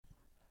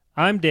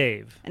I'm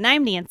Dave, And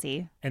I'm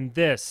Nancy, and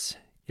this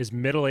is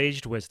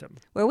Middle-Aged Wisdom.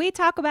 where we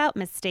talk about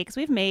mistakes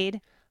we've made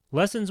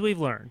Lessons we've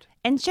learned,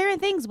 and sharing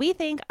things we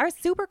think are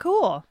super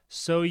cool.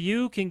 so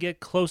you can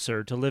get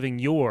closer to living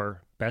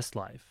your best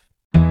life.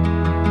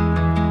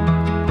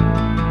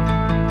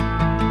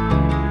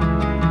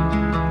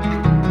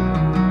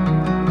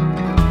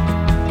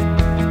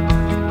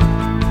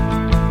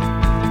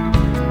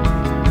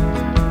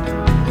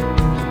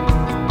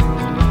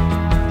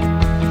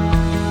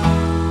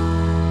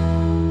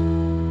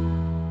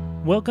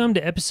 Welcome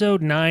to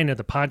episode 9 of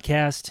the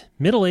podcast,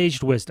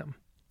 Middle-Aged Wisdom.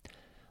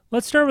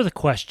 Let's start with a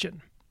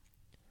question.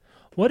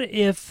 What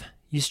if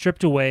you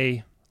stripped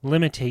away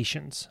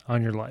limitations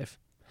on your life?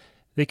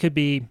 They could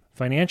be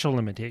financial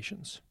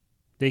limitations.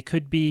 They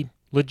could be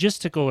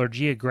logistical or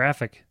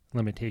geographic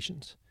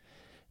limitations.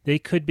 They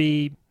could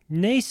be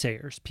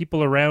naysayers,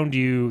 people around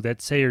you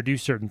that say or do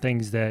certain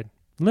things that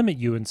limit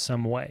you in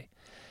some way.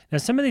 Now,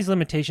 some of these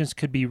limitations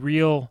could be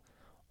real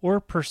or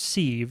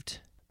perceived,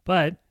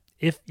 but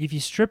if you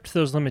stripped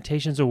those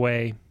limitations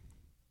away,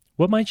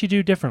 what might you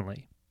do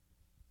differently?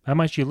 How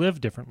might you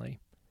live differently?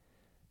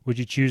 Would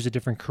you choose a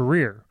different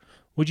career?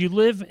 Would you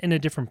live in a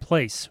different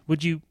place?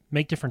 Would you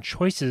make different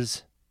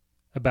choices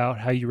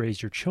about how you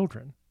raise your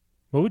children?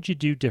 What would you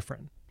do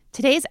different?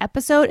 Today's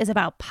episode is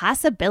about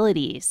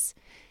possibilities,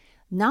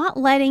 not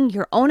letting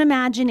your own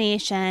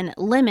imagination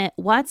limit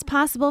what's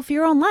possible for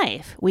your own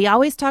life. We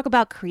always talk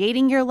about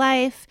creating your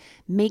life,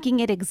 making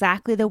it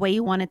exactly the way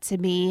you want it to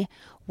be.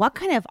 What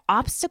kind of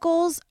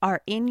obstacles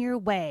are in your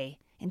way?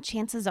 And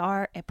chances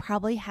are it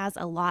probably has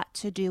a lot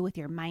to do with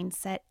your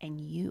mindset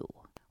and you.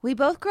 We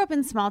both grew up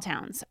in small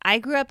towns. I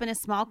grew up in a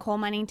small coal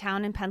mining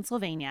town in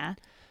Pennsylvania.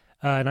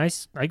 And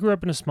I grew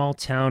up in a small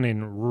town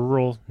in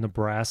rural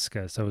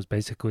Nebraska, so it was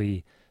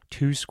basically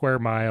 2 square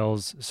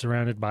miles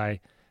surrounded by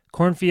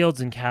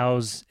cornfields and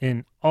cows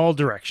in all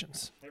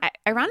directions.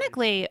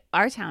 Ironically,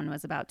 our town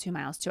was about 2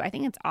 miles too. I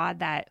think it's odd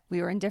that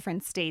we were in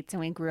different states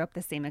and we grew up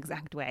the same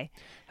exact way.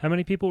 How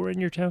many people were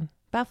in your town?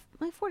 About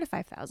like 4,000 to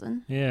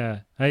 5,000. Yeah,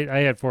 I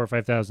had 4,000 or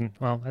 5,000.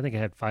 Well, I think I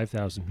had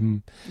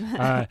 5,000.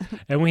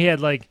 And we had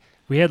like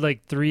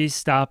 3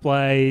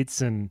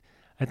 stoplights, and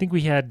I think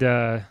we had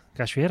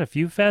we had a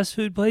few fast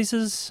food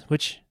places.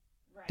 Which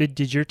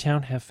did your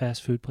town have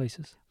fast food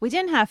places? We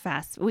didn't have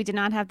fast. We did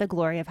not have the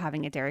glory of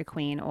having a Dairy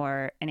Queen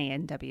or an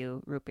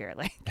A&W root beer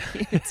like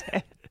you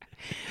did.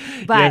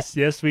 But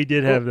yes, we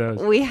did have those.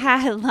 We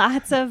had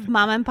lots of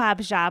mom and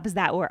pop shops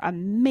that were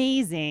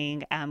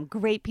amazing,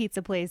 great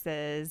pizza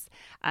places,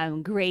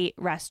 great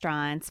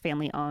restaurants,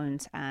 family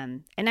owned,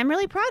 and I'm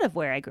really proud of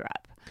where I grew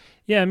up.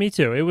 Yeah, me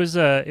too. It was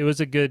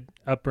a good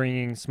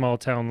upbringing, small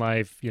town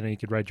life. You know, you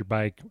could ride your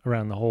bike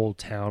around the whole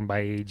town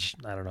by age,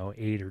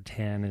 8 or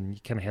 10, and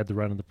you kind of had the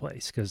run of the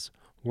place because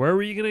where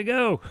were you gonna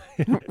go?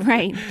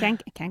 Right,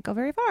 can't go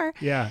very far.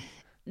 Yeah.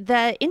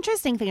 The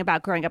interesting thing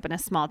about growing up in a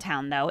small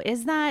town, though,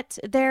 is that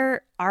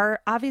there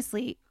are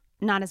obviously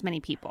not as many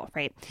people,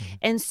 right? Mm-hmm.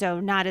 And so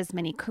not as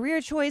many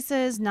career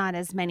choices, not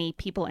as many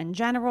people in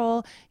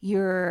general.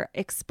 Your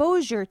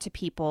exposure to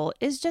people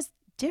is just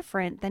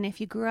different than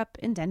if you grew up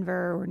in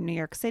Denver or New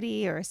York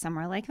City or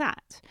somewhere like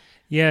that.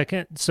 Yeah,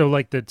 so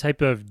like the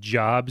type of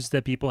jobs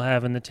that people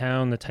have in the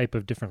town, the type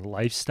of different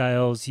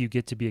lifestyles you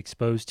get to be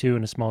exposed to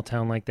in a small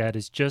town like that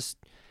is just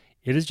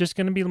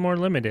going to be more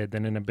limited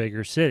than in a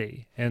bigger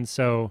city. And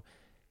so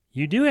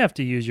you do have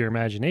to use your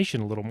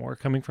imagination a little more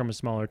coming from a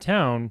smaller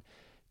town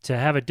to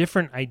have a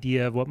different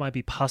idea of what might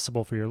be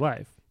possible for your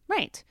life.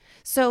 Right.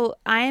 So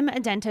I'm a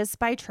dentist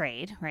by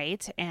trade,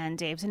 right? And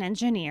Dave's an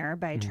engineer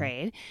by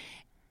trade.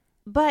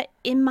 But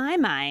in my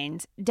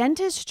mind,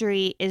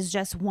 dentistry is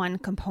just one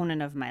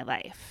component of my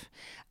life.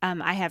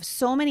 I have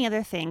so many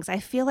other things. I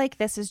feel like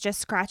this is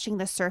just scratching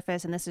the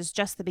surface, and this is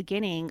just the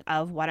beginning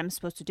of what I'm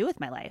supposed to do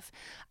with my life.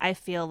 I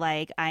feel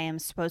like I am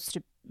supposed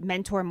to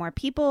mentor more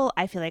people.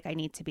 I feel like I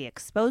need to be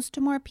exposed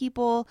to more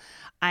people.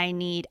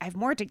 I have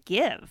more to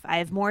give. I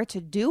have more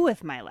to do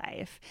with my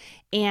life.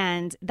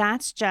 And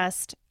that's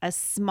just a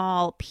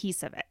small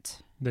piece of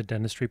it. The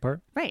dentistry part?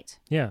 Right.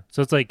 Yeah.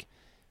 So it's like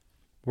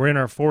we're in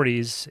our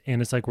 40s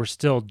and it's like we're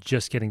still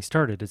just getting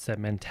started. It's that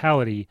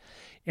mentality.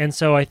 And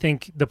so I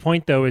think the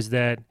point, though, is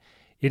that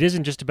it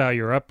isn't just about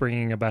your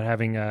upbringing, about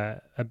having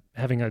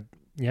to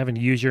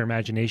use your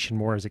imagination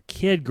more as a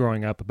kid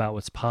growing up about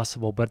what's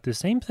possible. But the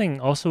same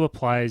thing also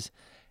applies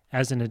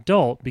as an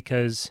adult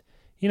because,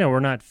 we're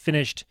not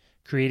finished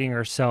creating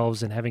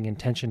ourselves and having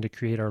intention to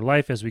create our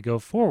life as we go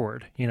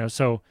forward.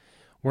 So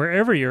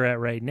wherever you're at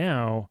right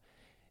now,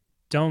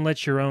 don't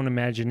let your own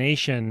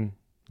imagination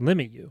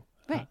limit you.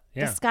 Right.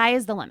 Yeah. The sky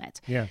is the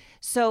limit. Yeah.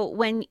 So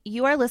when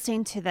you are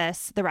listening to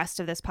the rest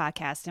of this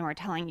podcast, and we're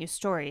telling you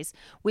stories,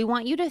 we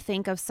want you to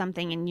think of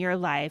something in your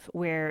life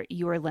where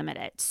you are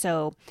limited.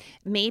 So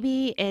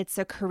maybe it's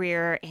a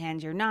career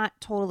and you're not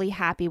totally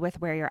happy with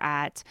where you're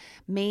at.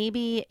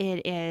 Maybe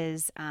it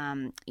is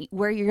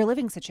where your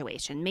living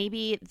situation.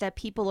 Maybe the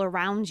people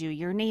around you,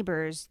 your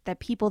neighbors, the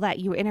people that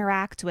you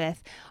interact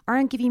with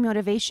aren't giving you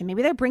motivation.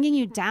 Maybe they're bringing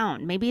you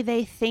down. Maybe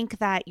they think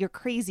that you're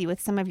crazy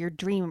with some of your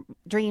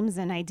dreams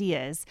and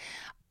ideas.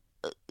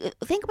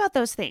 Think about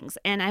those things.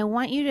 And I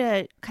want you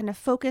to kind of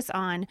focus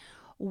on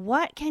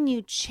what can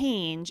you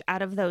change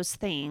out of those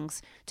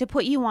things to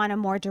put you on a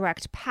more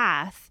direct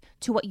path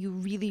to what you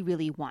really,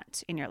 really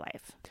want in your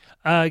life.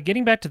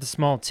 Getting back to the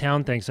small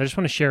town things, I just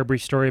want to share a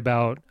brief story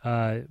about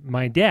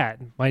my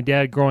dad. My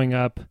dad growing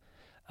up,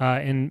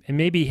 and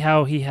maybe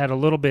how he had a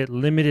little bit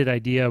limited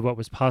idea of what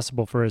was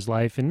possible for his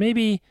life, and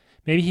maybe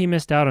he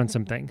missed out on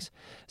some things.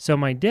 So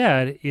my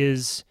dad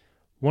is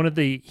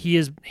he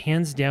is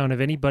hands down, of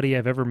anybody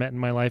I've ever met in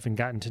my life and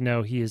gotten to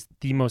know, he is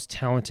the most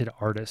talented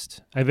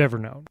artist I've ever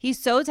known.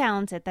 He's so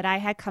talented that I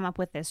had come up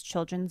with this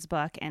children's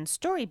book and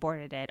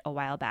storyboarded it a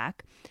while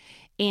back.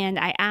 And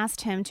I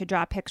asked him to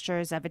draw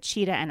pictures of a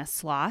cheetah and a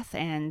sloth,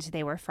 and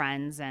they were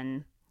friends,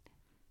 and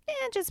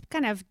just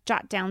kind of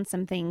jot down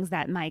some things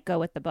that might go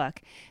with the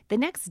book. The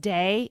next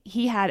day,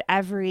 he had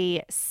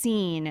every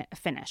scene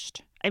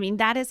finished. I mean,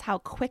 that is how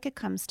quick it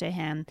comes to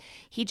him.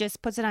 He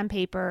just puts it on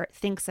paper,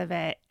 thinks of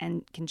it,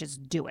 and can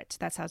just do it.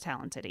 That's how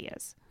talented he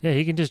is. Yeah,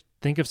 he can just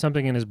think of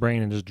something in his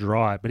brain and just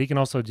draw it. But he can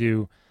also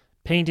do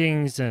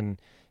paintings, and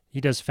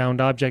he does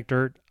found object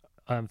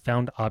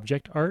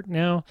art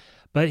now.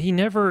 But he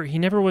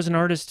never was an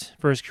artist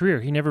for his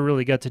career. He never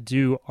really got to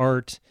do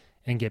art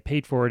and get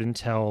paid for it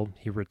until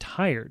he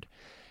retired.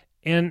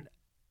 And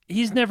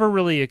he's never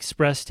really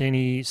expressed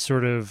any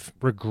sort of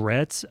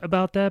regrets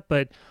about that.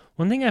 But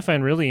one thing I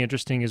find really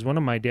interesting is one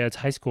of my dad's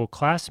high school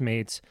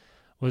classmates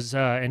was,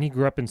 and he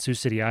grew up in Sioux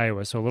City,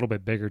 Iowa, so a little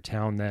bit bigger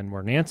town than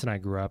where Nance and I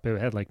grew up. It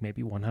had like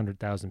maybe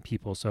 100,000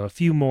 people, so a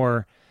few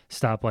more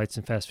stoplights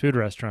and fast food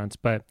restaurants.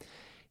 But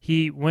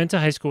he went to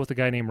high school with a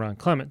guy named Ron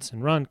Clements,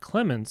 and Ron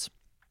Clements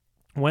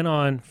went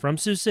on from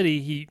Sioux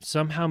City. He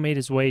somehow made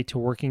his way to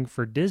working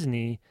for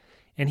Disney,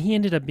 and he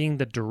ended up being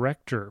the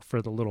director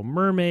for The Little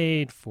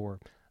Mermaid, for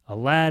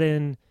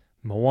Aladdin,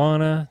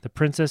 Moana, The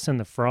Princess and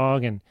the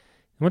Frog, and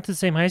went to the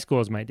same high school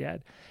as my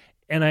dad.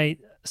 And I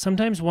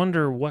sometimes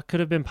wonder what could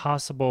have been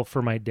possible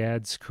for my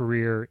dad's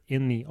career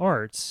in the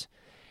arts.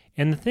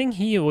 And the thing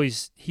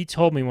he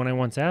told me when I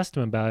once asked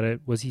him about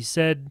it was he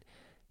said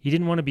he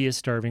didn't want to be a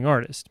starving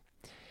artist.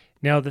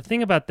 Now, the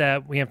thing about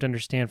that we have to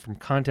understand from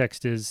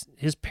context is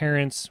his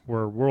parents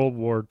were World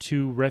War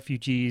II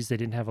refugees. They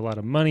didn't have a lot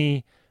of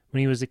money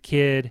when he was a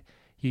kid.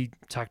 He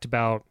talked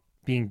about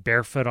being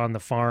barefoot on the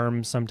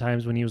farm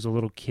sometimes when he was a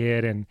little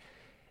kid. And,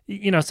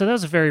 so that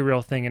was a very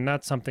real thing and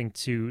not something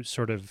to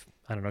sort of,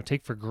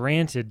 take for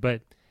granted,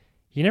 but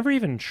he never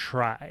even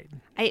tried.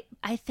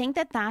 I think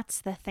that's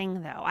the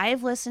thing, though.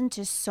 I've listened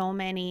to so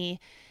many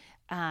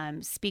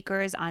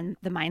speakers on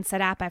the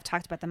Mindset app. I've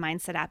talked about the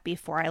Mindset app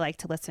before. I like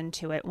to listen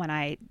to it when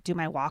I do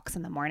my walks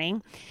in the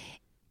morning.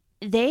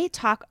 They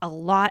talk a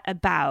lot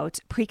about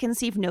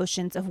preconceived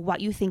notions of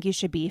what you think you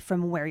should be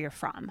from where you're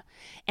from.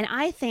 And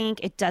I think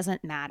it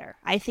doesn't matter.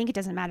 I think it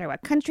doesn't matter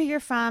what country you're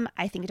from.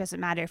 I think it doesn't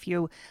matter if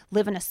you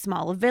live in a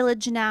small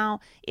village now,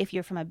 if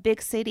you're from a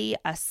big city,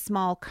 a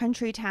small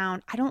country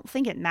town. I don't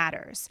think it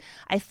matters.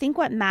 I think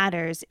what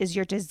matters is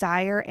your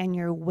desire and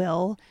your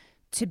will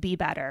to be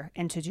better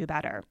and to do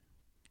better.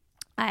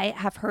 I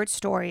have heard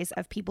stories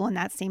of people in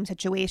that same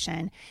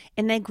situation,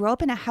 and they grow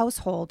up in a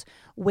household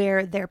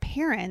where their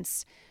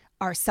parents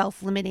are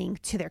self-limiting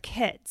to their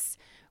kids.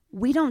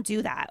 We don't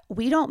do that.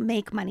 We don't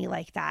make money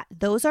like that.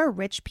 Those are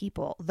rich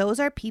people. Those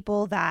are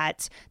people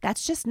that's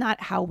just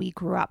not how we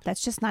grew up.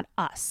 That's just not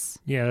us.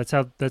 Yeah, that's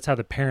how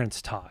the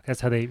parents talk. That's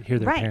how they hear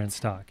their parents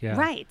talk. Yeah.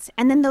 Right.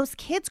 And then those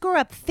kids grow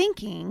up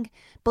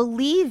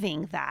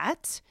believing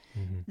that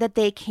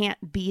they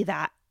can't be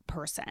that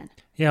person.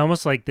 Yeah,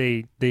 almost like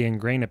they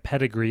ingrain a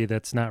pedigree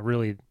that's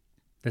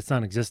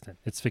non-existent.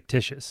 It's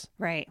fictitious.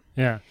 Right.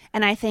 Yeah.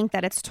 And I think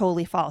that it's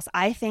totally false.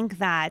 I think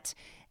that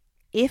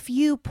if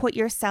you put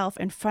yourself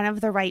in front of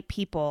the right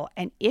people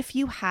and if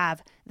you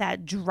have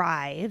that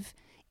drive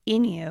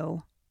in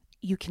you,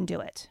 you can do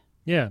it.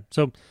 Yeah.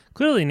 So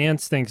clearly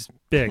Nance thinks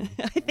big.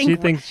 She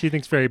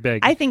thinks very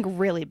big. I think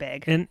really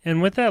big.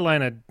 And with that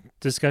line of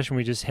discussion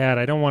we just had,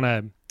 I don't want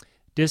to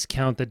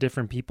discount that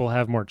different people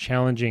have more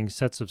challenging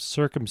sets of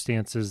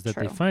circumstances that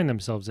True. they find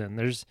themselves in.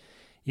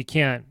 You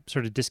can't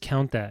sort of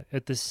discount that.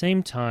 At the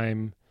same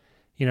time,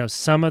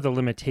 some of the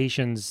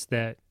limitations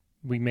that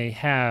we may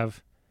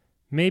have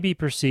may be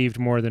perceived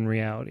more than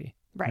reality.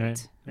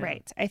 Right. Yeah.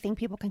 Right. I think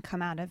people can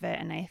come out of it,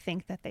 and I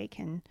think that they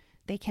can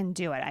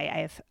do it. I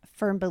have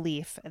firm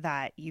belief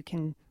that you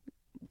can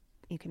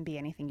be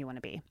anything you want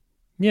to be.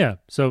 Yeah.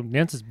 So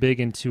Nance is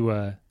big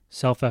into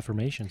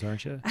self-affirmations,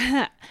 aren't you?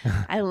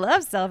 I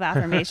love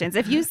self-affirmations.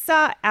 If you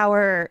saw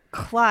our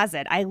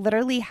closet,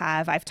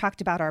 I've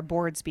talked about our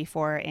boards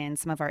before in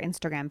some of our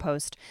Instagram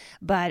posts,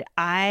 but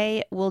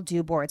I will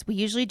do boards. We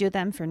usually do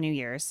them for New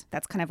Year's.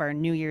 That's kind of our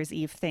New Year's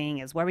Eve thing,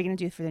 is what are we going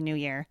to do for the new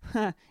year?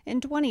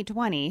 In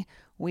 2020,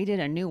 we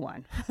did a new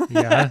one.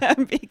 Yeah.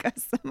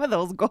 Because some of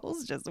those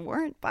goals just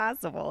weren't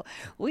possible.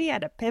 We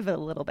had to pivot a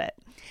little bit.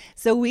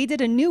 So we did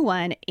a new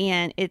one,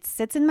 and it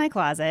sits in my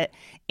closet,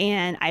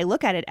 and I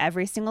look at it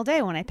every single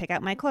day when I pick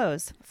out my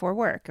clothes for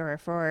work or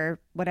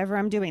for whatever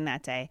I'm doing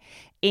that day.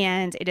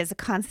 And it is a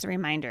constant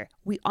reminder.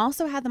 We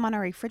also have them on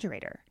our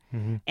refrigerator.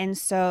 And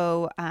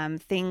so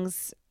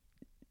things,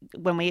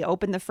 when we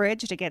open the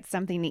fridge to get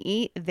something to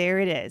eat, there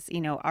it is.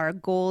 You know, our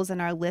goals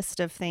and our list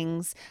of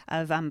things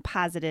of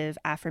positive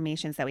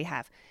affirmations that we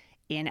have.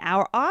 In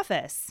our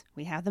office,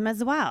 we have them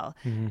as well.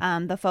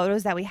 The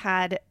photos that we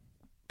had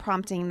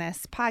prompting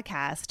this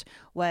podcast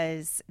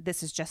was,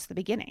 this is just the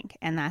beginning.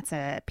 And that's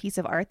a piece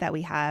of art that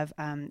we have.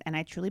 And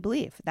I truly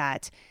believe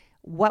that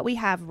what we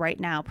have right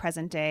now,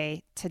 present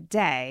day,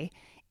 today,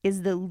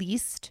 is the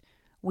least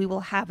we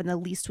will have and the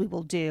least we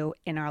will do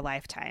in our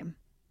lifetime.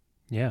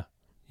 Yeah.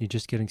 You're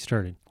just getting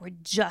started. We're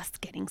just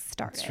getting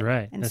started. That's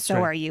right. And That's so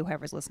right. are you,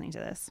 whoever's listening to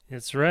this.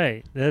 That's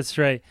right. That's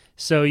right.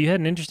 So you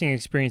had an interesting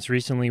experience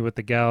recently with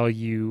the gal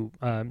you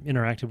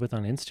interacted with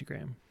on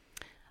Instagram.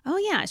 Oh,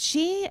 yeah.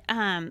 She,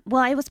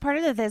 well, I was part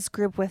of this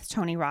group with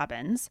Tony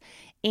Robbins,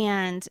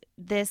 and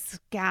this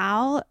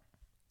gal,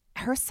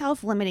 her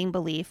self-limiting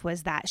belief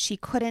was that she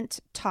couldn't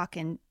talk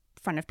in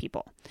front of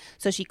people.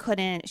 So she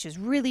was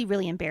really,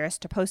 really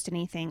embarrassed to post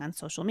anything on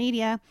social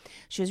media.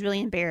 She was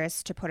really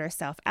embarrassed to put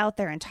herself out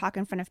there and talk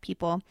in front of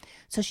people.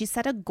 So she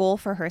set a goal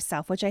for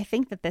herself, which I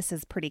think that this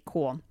is pretty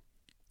cool.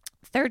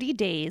 30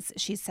 days,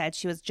 she said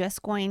she was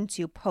just going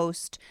to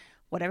post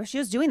whatever she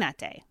was doing that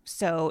day.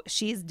 So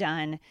she's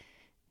done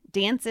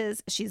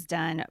dances, she's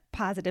done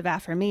positive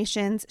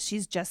affirmations,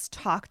 she's just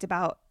talked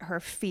about her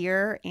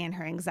fear and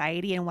her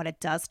anxiety and what it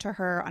does to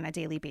her on a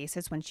daily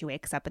basis when she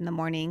wakes up in the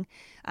morning.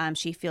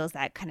 She feels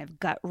that kind of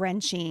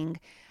gut-wrenching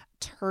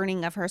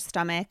turning of her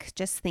stomach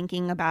just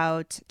thinking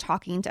about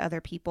talking to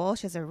other people.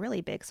 She has a really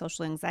big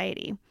social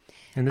anxiety.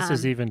 And this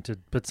is even to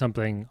put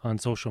something on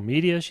social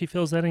media, she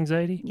feels that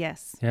anxiety?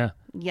 Yes. Yeah.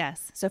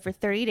 Yes. So for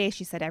 30 days,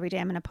 she said, every day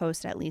I'm going to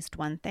post at least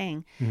one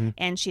thing.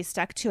 And she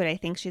stuck to it. I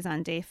think she's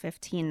on day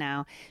 15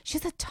 now. She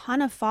has a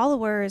ton of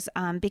followers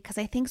because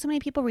I think so many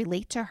people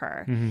relate to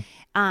her.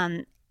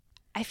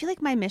 I feel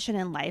like my mission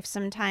in life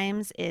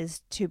sometimes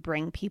is to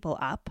bring people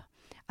up.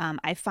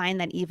 I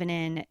find that even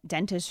in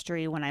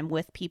dentistry, when I'm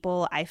with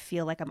people, I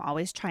feel like I'm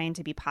always trying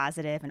to be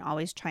positive and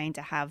always trying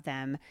to have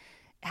them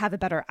have a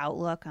better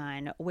outlook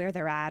on where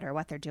they're at or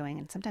what they're doing.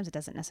 And sometimes it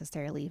doesn't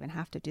necessarily even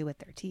have to do with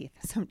their teeth.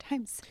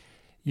 Sometimes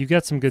You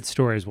got some good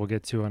stories we'll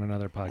get to on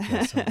another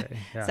podcast someday.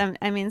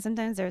 Yeah.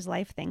 sometimes there's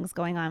life things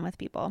going on with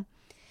people.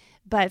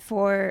 But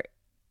for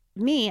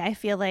me, I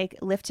feel like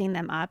lifting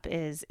them up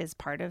is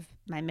part of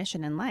my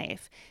mission in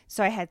life.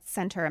 So I had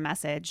sent her a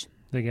message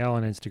The gal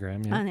on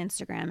Instagram. Yeah. on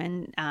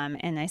Instagram,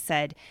 and I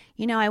said,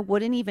 I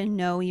wouldn't even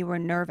know you were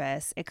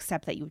nervous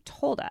except that you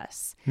told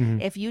us.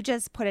 If you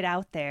just put it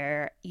out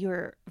there,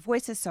 your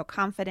voice is so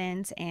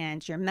confident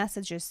and your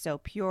message is so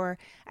pure.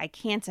 I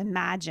can't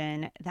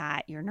imagine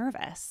that you're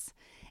nervous.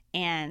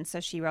 And so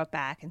she wrote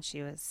back, and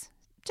she was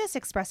just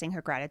expressing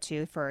her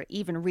gratitude for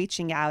even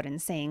reaching out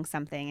and saying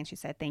something. And she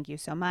said, thank you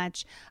so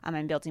much.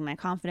 I'm building my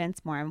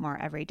confidence more and more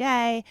every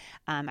day.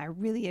 I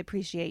really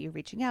appreciate you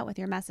reaching out with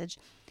your message.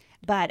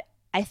 But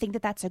I think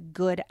that that's a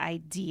good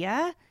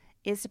idea,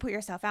 is to put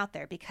yourself out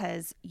there,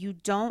 because you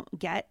don't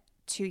get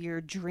to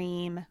your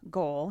dream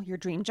goal, your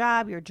dream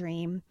job, your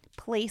dream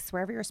place,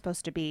 wherever you're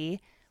supposed to be,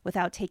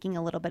 without taking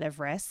a little bit of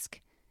risk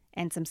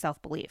and some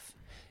self-belief.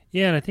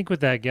 Yeah, and I think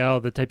with that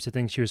gal, the types of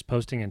things she was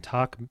posting and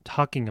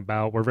talking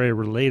about were very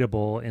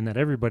relatable, in that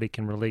everybody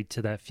can relate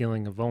to that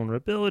feeling of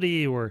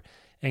vulnerability or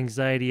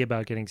anxiety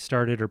about getting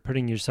started or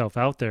putting yourself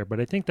out there.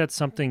 But I think that's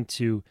something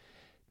to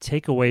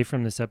take away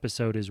from this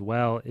episode as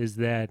well, is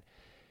that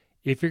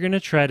if you're going to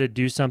try to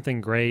do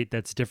something great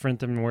that's different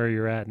than where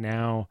you're at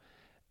now,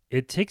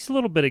 it takes a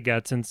little bit of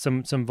guts and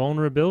some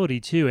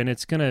vulnerability too. And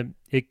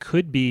it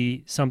could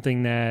be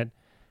something that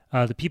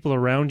the people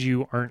around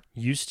you aren't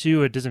used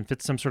to. It doesn't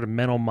fit some sort of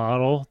mental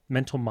model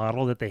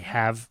that they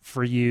have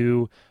for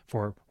you,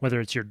 for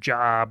whether it's your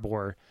job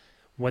or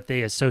what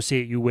they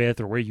associate you with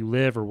or where you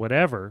live or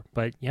whatever.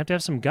 But you have to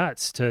have some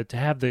guts to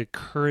have the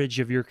courage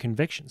of your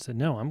convictions that,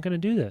 no, I'm going to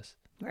do this.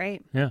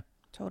 Right. Yeah.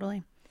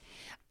 Totally.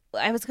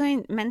 I was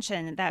going to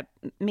mention that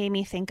made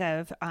me think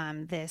of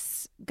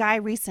this guy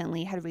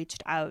recently had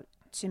reached out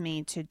to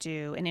me to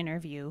do an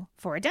interview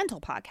for a dental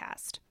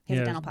podcast. He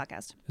has a dental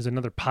podcast. There's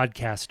another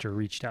podcaster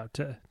reached out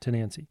to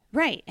Nancy.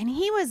 Right. And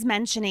he was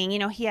mentioning,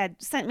 he had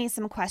sent me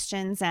some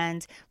questions,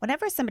 and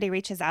whenever somebody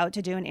reaches out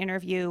to do an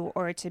interview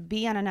or to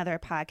be on another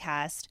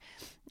podcast,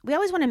 we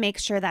always want to make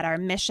sure that our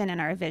mission and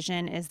our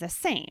vision is the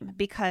same,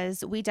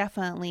 because we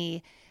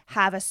definitely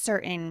have a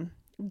certain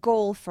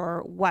goal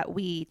for what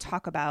we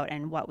talk about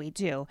and what we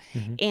do.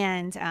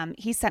 And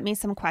he sent me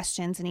some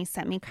questions, and he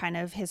sent me kind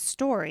of his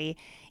story,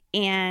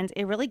 and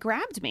it really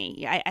grabbed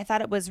me. I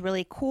thought it was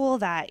really cool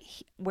that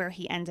where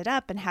he ended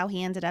up and how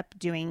he ended up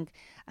doing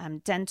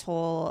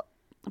dental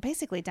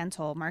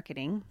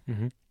marketing.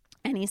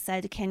 And he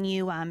said, can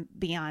you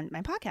be on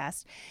my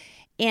podcast?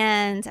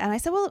 And I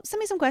said, well,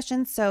 send me some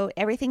questions. So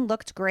everything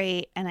looked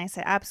great. And I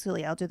said,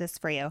 absolutely, I'll do this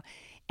for you.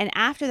 And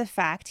after the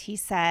fact, he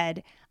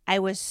said, I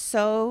was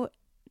so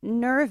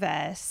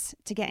nervous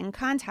to get in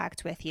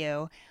contact with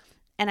you,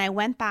 and I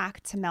went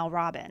back to Mel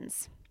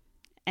Robbins.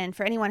 And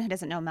for anyone who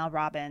doesn't know Mel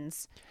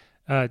Robbins,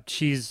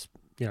 she's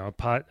a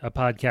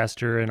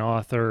podcaster and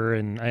author,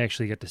 and I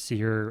actually got to see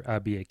her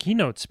be a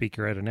keynote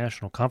speaker at a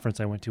national conference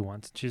I went to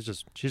once. She's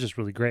just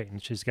really great,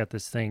 and she's got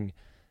this thing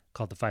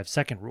called the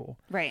 5-second rule.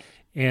 Right.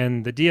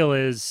 And the deal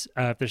is,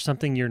 if there's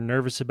something you're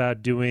nervous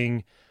about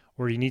doing,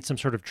 or you need some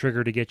sort of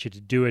trigger to get you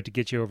to do it, to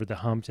get you over the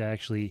hump, to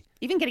actually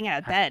Even getting out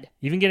of bed.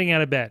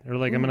 or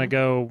like, I'm going to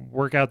go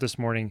work out this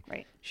morning.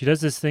 Right. She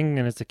does this thing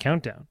and it's a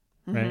countdown,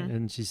 right?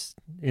 And she's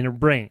in her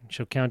brain.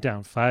 She'll count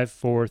down 5,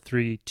 4,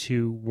 3,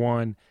 2,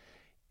 1,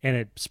 and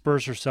it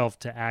spurs herself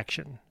to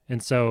action.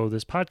 And so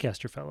this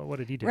podcaster fellow, what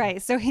did he do?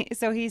 Right. So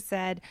he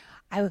said,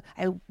 I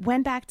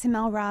went back to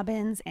Mel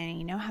Robbins, and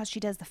you know how she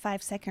does the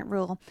 5-second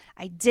rule?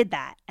 I did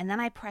that. And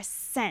then I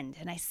pressed send,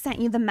 and I sent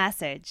you the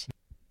message.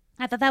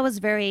 I thought that was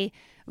very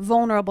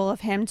vulnerable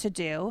of him to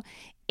do.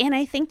 And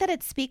I think that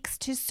it speaks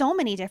to so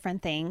many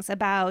different things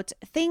about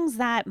things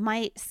that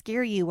might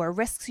scare you or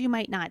risks you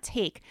might not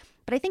take.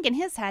 But I think in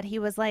his head, he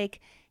was like,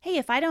 hey,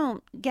 if I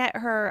don't get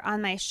her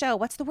on my show,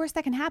 what's the worst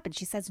that can happen?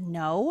 She says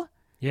no.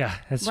 Yeah,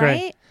 that's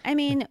right. I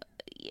mean,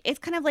 it's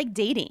kind of like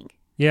dating.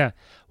 Yeah.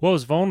 What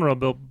was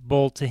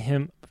vulnerable to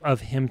him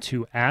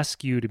to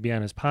ask you to be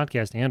on his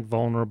podcast, and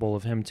vulnerable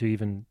of him to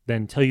even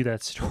then tell you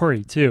that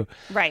story too.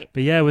 Right.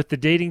 But yeah, with the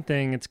dating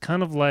thing, it's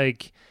kind of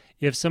like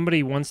if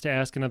somebody wants to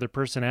ask another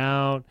person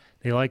out,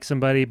 they like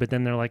somebody, but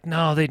then they're like,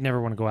 no, they'd never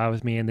want to go out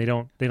with me, and they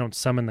don't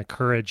summon the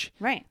courage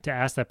to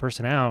ask that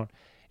person out.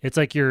 It's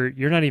like you're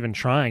not even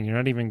trying, you're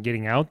not even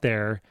getting out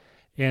there,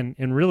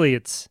 and really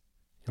it's.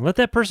 And let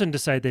that person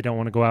decide they don't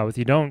want to go out with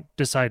you. Don't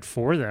decide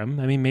for them.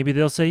 I mean, maybe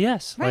they'll say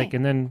yes. Right.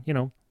 And then,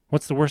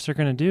 what's the worst they're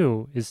going to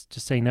do is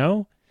just say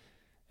no.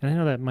 And I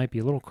know that might be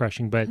a little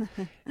crushing, but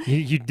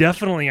you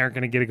definitely aren't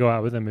going to get to go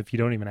out with them if you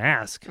don't even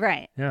ask.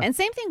 Right. Yeah. And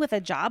same thing with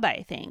a job,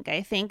 I think.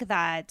 I think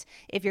that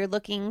if you're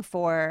looking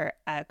for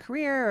a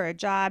career or a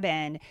job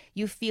and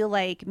you feel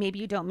like maybe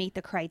you don't meet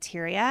the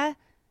criteria,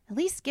 at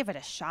least give it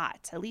a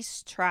shot. At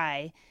least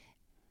try,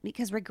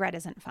 because regret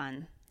isn't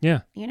fun.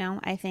 Yeah.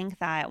 I think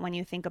that when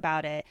you think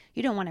about it,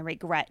 you don't want to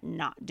regret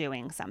not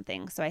doing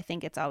something. So I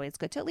think it's always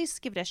good to at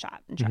least give it a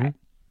shot and try. Mm-hmm.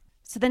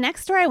 So the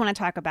next story I want to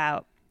talk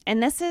about,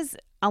 and this is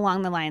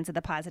along the lines of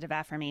the positive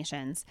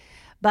affirmations,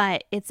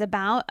 but it's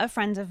about a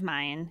friend of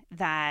mine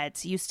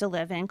that used to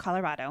live in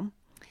Colorado,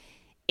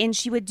 and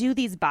she would do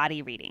these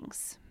body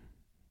readings.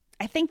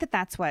 I think that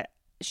that's what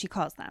she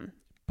calls them.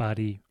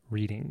 Body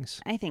readings.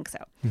 I think so.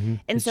 Mm-hmm.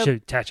 And Does so she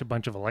attach a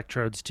bunch of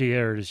electrodes to you,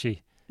 or does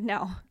she?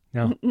 No.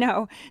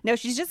 No. No,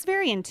 she's just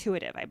very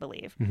intuitive, I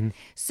believe. Mm-hmm.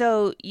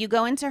 So you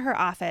go into her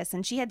office,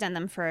 and she had done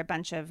them for a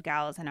bunch of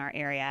gals in our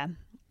area,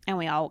 and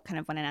we all kind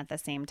of went in at the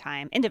same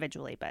time,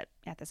 individually, but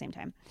at the same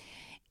time.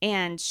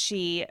 And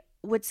she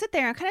would sit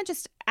there and kind of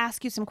just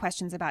ask you some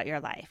questions about your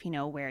life.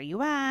 Where are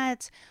you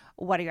at?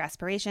 What are your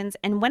aspirations?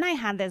 And when I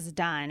had this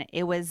done,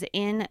 it was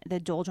in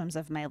the doldrums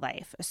of my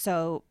life.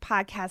 So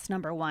podcast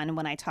number 1,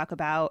 when I talk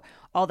about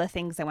all the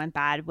things that went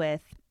bad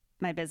with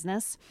my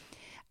business,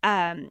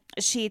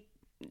 she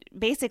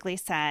basically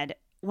said,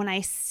 when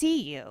I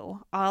see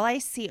you, all I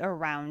see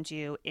around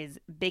you is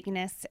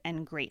bigness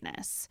and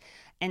greatness.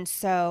 And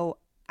so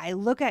I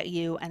look at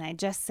you and I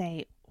just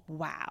say,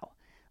 wow,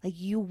 like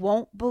you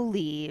won't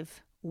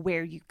believe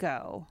where you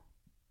go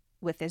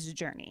with this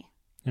journey.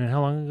 And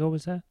how long ago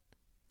was that?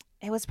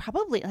 It was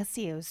probably,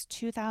 it was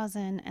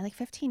 2000, like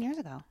 15 years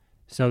ago.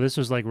 So this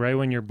was like right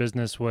when your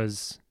business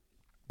was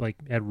like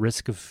at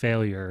risk of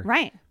failure.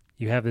 Right.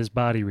 You have this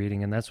body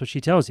reading, and that's what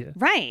she tells you.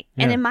 Right.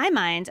 Yeah. And in my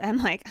mind, I'm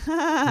like,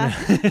 yeah,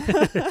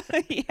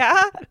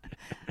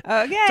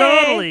 okay.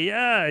 Totally,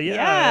 yeah.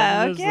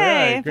 Yeah,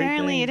 okay. Great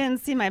Apparently you thing.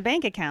 didn't see my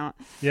bank account.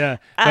 Yeah.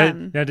 But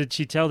now, did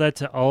she tell that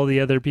to all the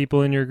other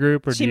people in your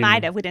group? Or She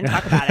might have. We didn't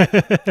talk about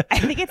it. I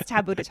think it's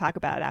taboo to talk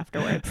about it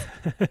afterwards.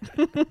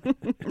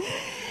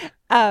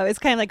 It's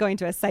kind of like going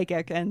to a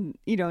psychic and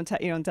you don't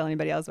tell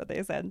anybody else what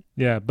they said.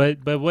 Yeah, but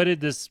what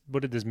did this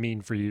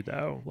mean for you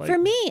though? For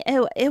me,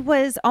 it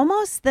was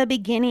almost the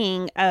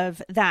beginning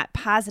of that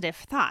positive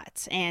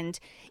thought, and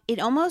it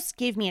almost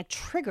gave me a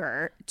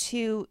trigger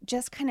to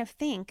just kind of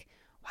think,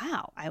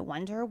 wow, I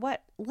wonder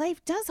what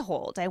life does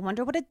hold. I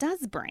wonder what it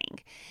does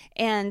bring.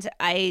 And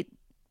I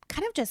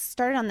kind of just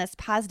started on this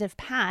positive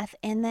path,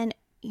 and then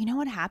you know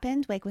what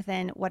happened? Like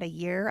within a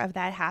year of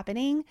that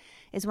happening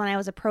is when I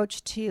was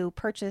approached to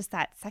purchase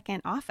that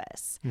second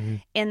office. Mm-hmm.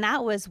 And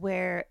that was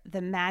where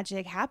the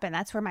magic happened.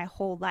 That's where my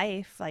whole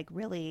life like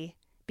really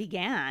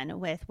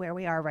began with where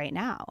we are right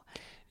now.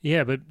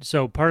 Yeah, but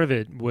so part of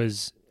it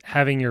was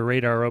having your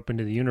radar open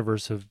to the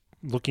universe of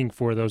looking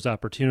for those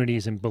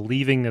opportunities and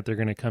believing that they're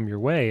going to come your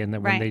way, and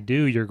that when they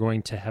do, you're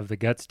going to have the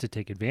guts to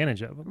take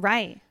advantage of them.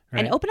 Right.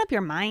 And open up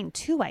your mind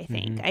too, I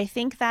think. Mm-hmm. I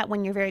think that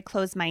when you're very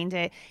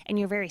closed-minded and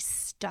you're very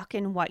stuck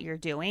in what you're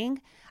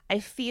doing, I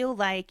feel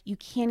like you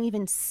can't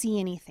even see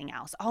anything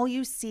else. All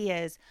you see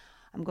is,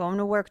 I'm going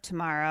to work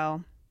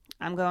tomorrow.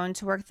 I'm going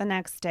to work the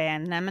next day,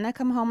 and then I'm going to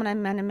come home and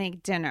I'm going to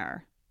make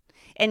dinner.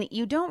 And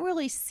you don't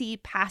really see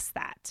past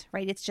that,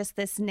 right? It's just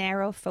this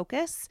narrow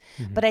focus.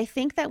 But I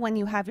think that when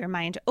you have your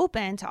mind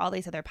open to all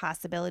these other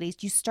possibilities,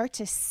 you start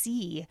to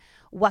see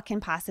what can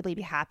possibly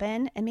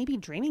happen and maybe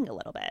dreaming a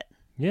little bit.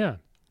 Yeah.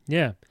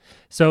 Yeah.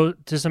 So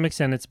to some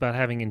extent, it's about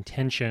having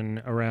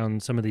intention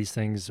around some of these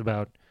things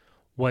about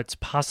what's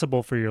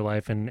possible for your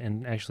life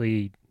and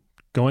actually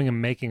going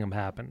and making them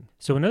happen.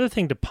 So another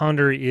thing to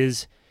ponder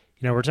is,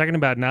 we're talking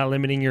about not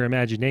limiting your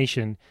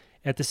imagination.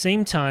 At the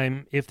same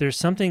time, if there's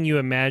something you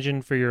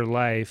imagine for your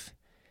life,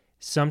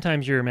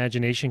 sometimes your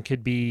imagination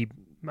could be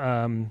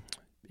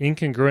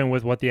incongruent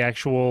with what the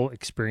actual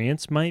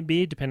experience might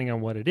be, depending on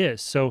what it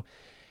is. So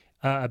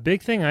a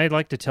big thing I'd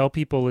like to tell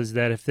people is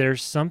that if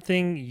there's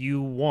something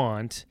you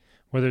want,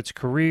 whether it's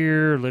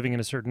career, living in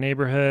a certain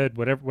neighborhood,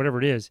 whatever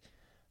it is,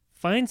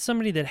 find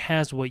somebody that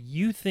has what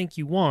you think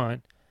you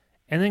want,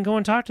 and then go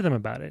and talk to them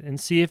about it and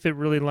see if it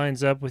really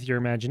lines up with your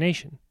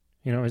imagination.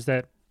 Is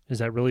that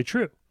really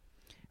true?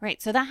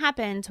 Right. So that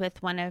happened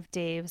with one of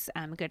Dave's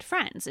good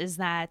friends, is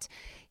that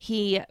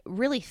he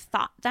really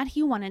thought that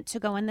he wanted to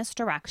go in this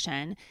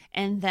direction.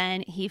 And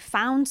then he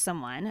found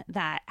someone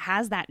that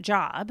has that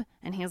job.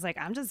 And he was like,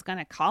 I'm just going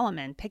to call him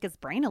and pick his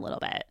brain a little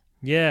bit.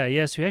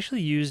 Yeah. So he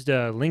actually used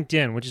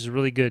LinkedIn, which is a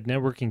really good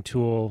networking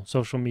tool,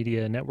 social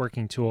media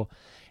networking tool.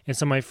 And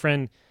so my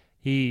friend,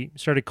 he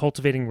started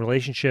cultivating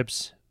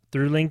relationships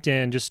through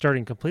LinkedIn, just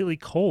starting completely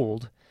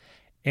cold.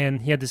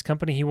 And he had this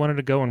company he wanted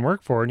to go and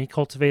work for, and he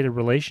cultivated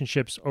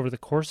relationships over the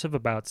course of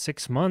about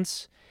 6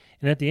 months.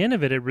 And at the end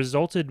of it, it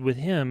resulted with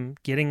him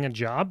getting a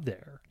job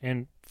there.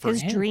 And for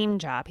his him, dream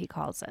job, he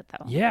calls it,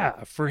 though.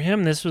 Yeah, for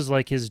him, this was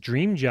like his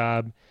dream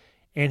job.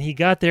 And he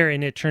got there,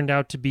 and it turned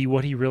out to be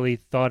what he really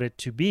thought it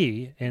to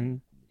be.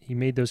 And he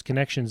made those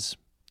connections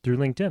through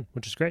LinkedIn,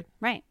 which is great.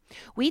 Right.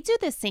 We do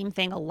the same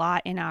thing a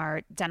lot in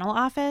our dental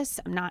office.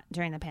 Not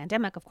during the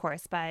pandemic, of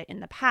course, but in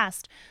the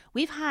past,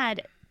 we've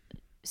had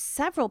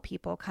several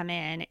people come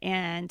in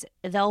and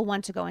they'll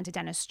want to go into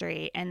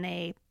dentistry, and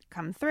they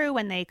come through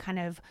and they kind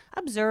of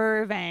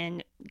observe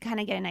and kind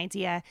of get an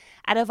idea.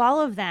 Out of all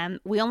of them,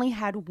 we only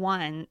had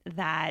one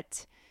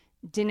that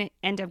didn't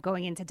end up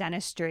going into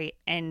dentistry,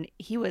 and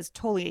he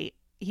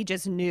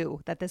just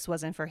knew that this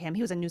wasn't for him.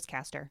 He was a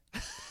newscaster.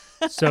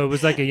 So it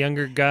was like a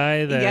younger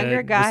guy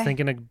that was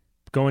thinking of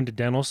going to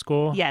dental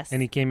school? Yes.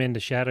 And he came in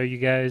to shadow you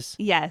guys?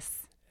 Yes.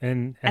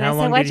 And I how said,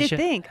 long what'd did you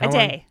he think? How A long?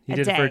 day. He A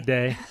did it for a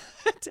day.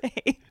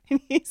 day. And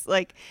he's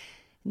like,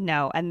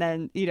 no. And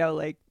then,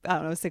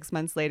 6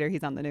 months later,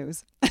 he's on the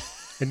news.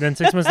 And then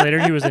 6 months later,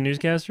 he was a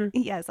newscaster?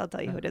 Yes, I'll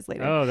tell you who it is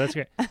later. Oh, that's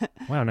great.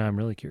 Wow, now I'm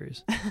really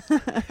curious.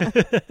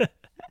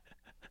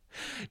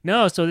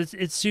 No, so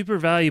it's super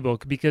valuable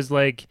because,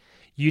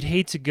 you'd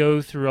hate to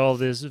go through all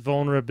this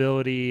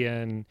vulnerability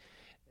and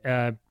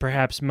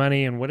perhaps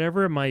money and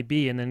whatever it might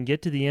be, and then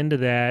get to the end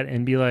of that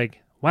and be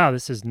like, wow,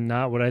 this is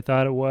not what I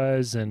thought it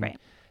was, and Right.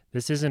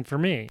 This isn't for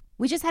me.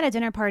 We just had a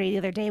dinner party the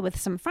other day with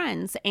some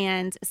friends,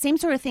 and same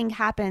sort of thing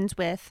happened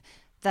with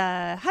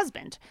the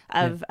husband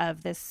of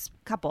this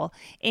couple.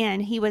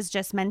 And he was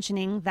just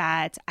mentioning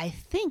that, I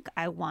think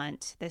I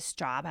want this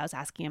job. I was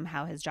asking him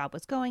how his job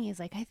was going. He's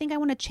like, I think I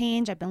want to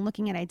change. I've been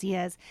looking at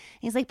ideas.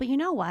 And he's like, but you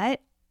know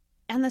what?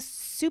 On the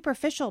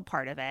superficial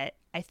part of it,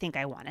 I think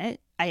I want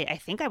it. I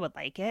think I would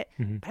like it,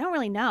 but I don't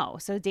really know.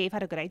 So Dave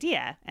had a good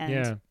idea,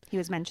 and he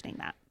was mentioning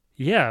that.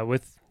 Yeah,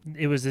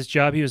 it was this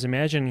job he was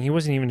imagining. He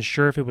wasn't even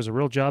sure if it was a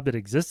real job that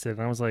existed.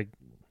 And I was like,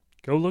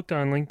 go look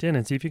on LinkedIn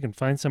and see if you can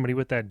find somebody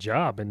with that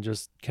job and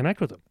just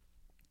connect with them.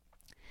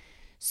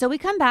 So we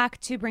come back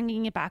to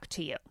bringing it back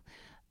to you.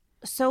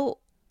 So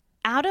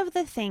out of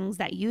the things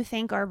that you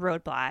think are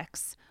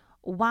roadblocks,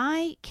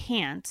 why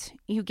can't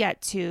you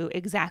get to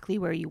exactly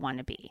where you want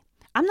to be?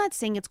 I'm not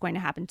saying it's going to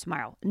happen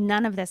tomorrow.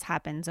 None of this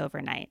happens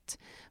overnight.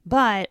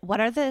 But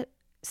what are the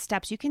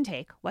steps you can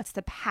take? What's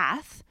the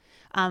path?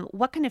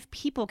 What kind of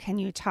people can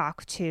you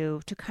talk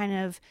to kind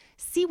of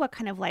see what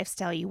kind of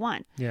lifestyle you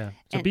want? Yeah.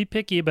 So be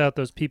picky about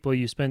those people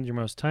you spend your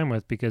most time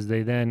with, because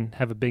they then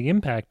have a big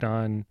impact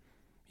on,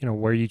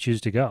 where you choose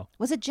to go.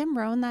 Was it Jim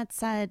Rohn that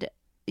said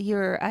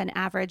you're an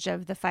average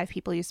of the 5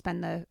 people you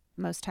spend the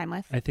most time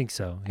with? I think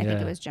so. I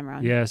think it was Jim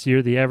Rohn. Yes,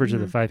 you're the average of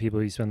the 5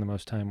 people you spend the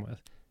most time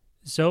with.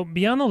 So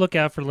be on the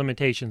lookout for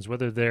limitations,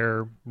 whether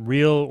they're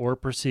real or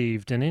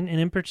perceived, and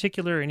in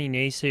particular, any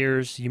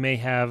naysayers you may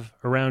have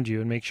around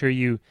you, and make sure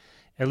you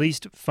at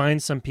least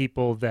find some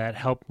people that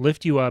help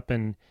lift you up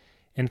and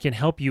can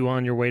help you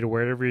on your way to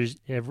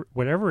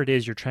whatever it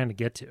is you're trying to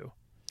get to.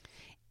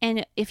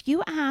 And if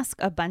you ask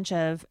a bunch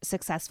of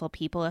successful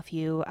people, if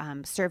you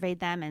surveyed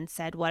them and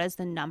said, what is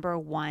the number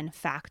one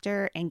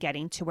factor in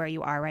getting to where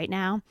you are right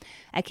now?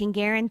 I can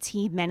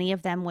guarantee many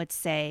of them would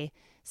say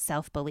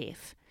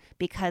self-belief,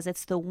 because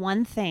it's the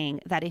one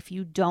thing that if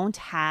you don't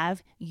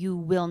have, you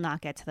will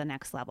not get to the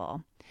next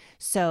level.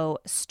 So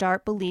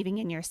start believing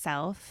in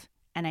yourself,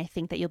 and I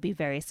think that you'll be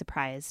very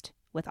surprised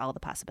with all the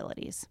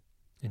possibilities.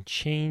 And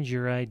change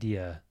your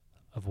idea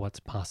of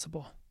what's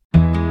possible.